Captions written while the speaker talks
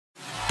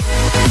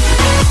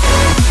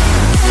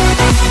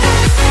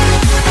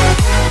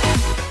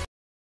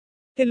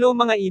Hello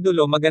mga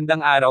idolo, magandang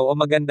araw o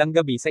magandang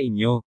gabi sa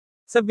inyo.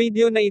 Sa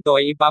video na ito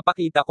ay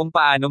ipapakita kung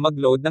paano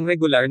mag-load ng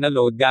regular na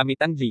load gamit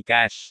ang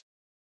Gcash.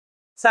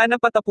 Sana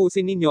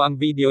patapusin ninyo ang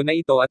video na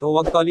ito at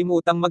huwag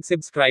kalimutang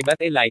mag-subscribe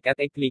at i-like at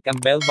i-click ang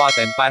bell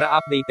button para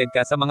updated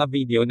ka sa mga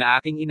video na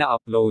aking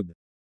ina-upload.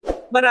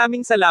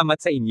 Maraming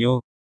salamat sa inyo.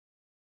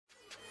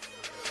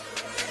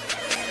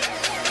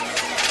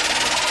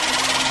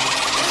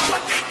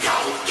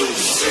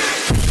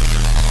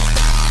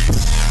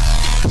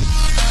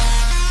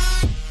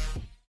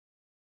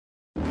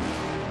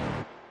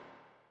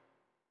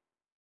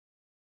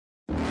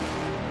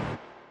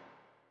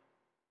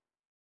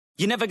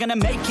 You're never gonna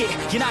make it,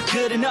 you're not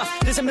good enough.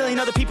 There's a million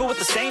other people with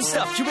the same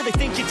stuff. You really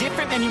think you're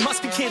different? Man, you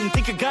must be kidding.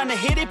 Think you're gonna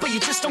hit it, but you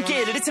just don't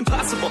get it. It's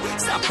impossible,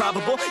 it's not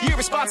probable, you're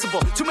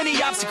irresponsible. Too many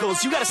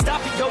obstacles, you gotta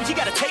stop it, yo. You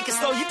gotta take it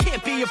slow, you can't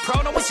be a pro.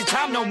 Don't waste your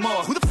time no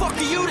more. Who the fuck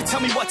are you to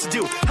tell me what to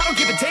do? I don't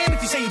give a damn if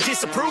you say you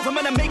disapprove. I'm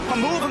gonna make my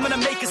move, I'm gonna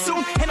make it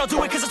soon. And I'll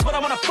do it cause it's what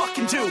I wanna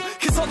fucking do.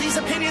 Cause all these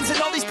opinions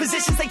and all these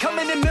positions, they come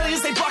in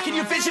millions, they blocking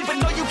your vision. But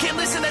no, you can't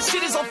listen, that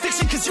shit is all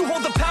fiction. Cause you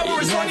hold the power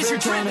as long as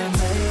you're dreaming.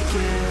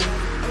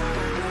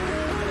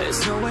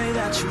 There's no way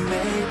that you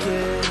make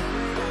it,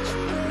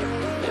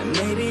 and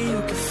maybe you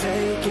can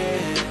fake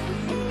it,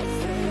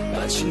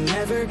 but you're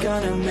never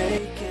gonna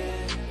make it.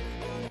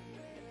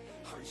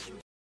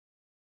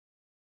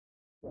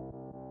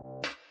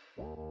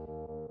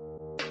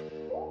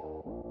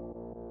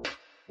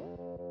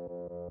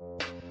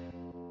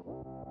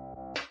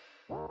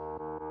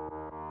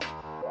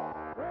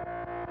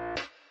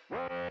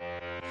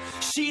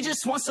 She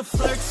just wants to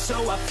flirt, so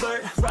I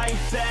flirt right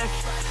back.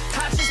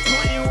 I just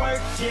put in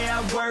work, yeah,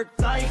 I work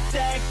like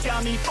that.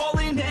 Got me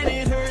falling and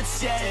it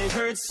hurts, yeah, it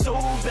hurts so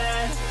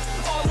bad.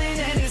 All in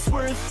and it's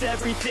worth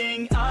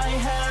everything I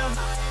have.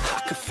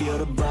 I could feel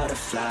the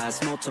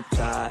butterflies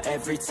multiply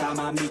every time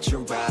I meet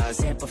your eyes.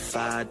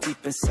 Amplify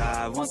deep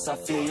inside once I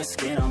feel your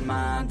skin on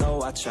mine.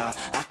 Though I try,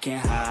 I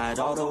can't hide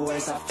all the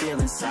ways I feel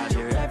inside.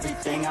 You're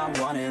everything I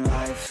want in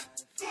life.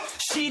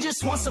 She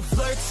just wants to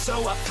flirt,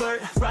 so I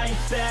flirt right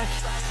back.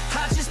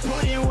 I just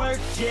put in work,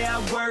 yeah,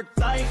 I work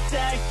like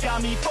that.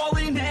 Got me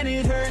falling and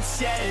it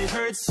hurts, yeah, it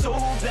hurts so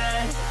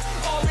bad.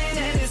 All in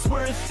and it's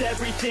worth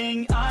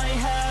everything I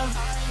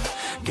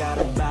have. Got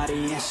a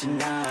body and she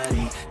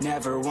naughty,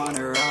 never want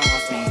her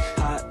off me.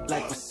 Hot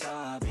like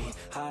wasabi,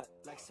 hot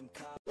like some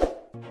coffee.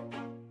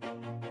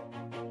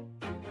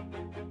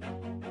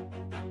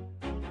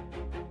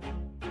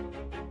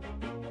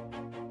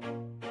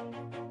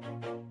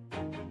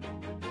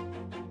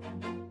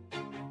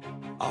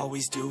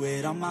 Always do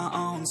it on my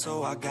own,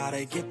 so I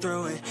gotta get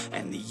through it.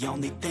 And the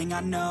only thing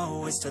I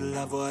know is to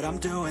love what I'm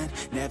doing.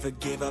 Never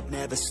give up,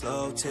 never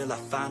slow, till I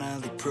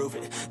finally prove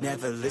it.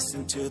 Never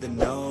listen to the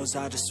no's,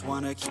 I just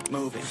wanna keep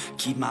moving.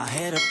 Keep my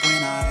head up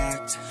when I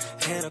act,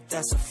 head up,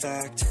 that's a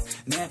fact.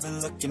 Never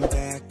looking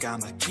back,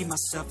 I'ma keep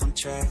myself on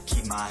track.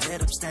 Keep my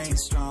head up, staying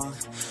strong,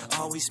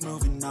 always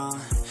moving on.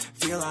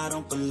 Feel I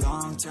don't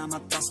belong, tell my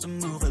thoughts to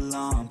move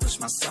along. Push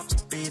myself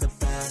to be the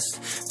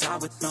best, die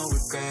with no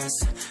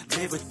regrets.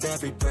 Live with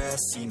every breath,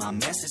 see my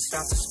message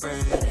start to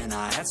spread. And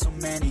I had so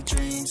many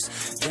dreams,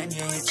 then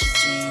you hit your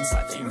teens.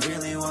 Life ain't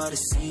really what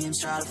it seems,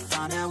 try to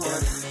find out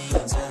what it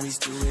means. Always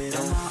do it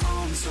on my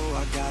own, so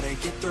I gotta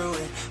get through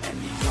it. And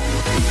the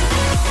only thing I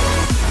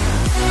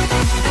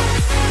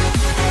know